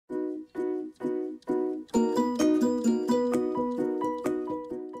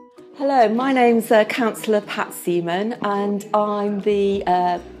Hello, my name's Councillor Pat Seaman and I'm the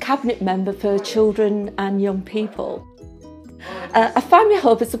Cabinet Member for Children and Young People. A family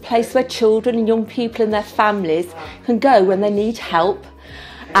hub is a place where children and young people and their families can go when they need help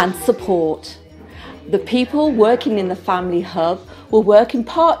and support. The people working in the family hub will work in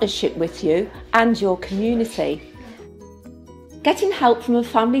partnership with you and your community. Getting help from a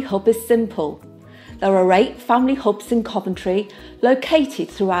family hub is simple. There are 8 family hubs in Coventry located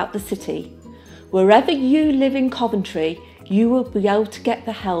throughout the city. Wherever you live in Coventry, you will be able to get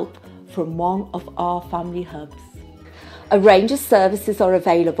the help from one of our family hubs. A range of services are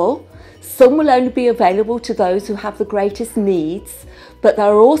available. Some will only be available to those who have the greatest needs, but there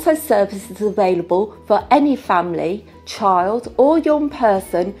are also services available for any family, child or young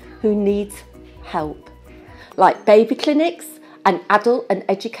person who needs help, like baby clinics and adult and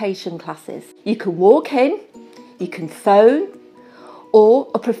education classes. You can walk in, you can phone,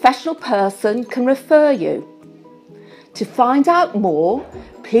 or a professional person can refer you. To find out more,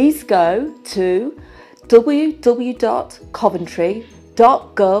 please go to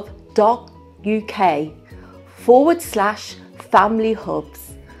www.coventry.gov.uk/family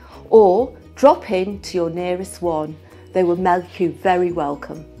hubs or drop in to your nearest one. They will make you very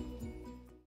welcome.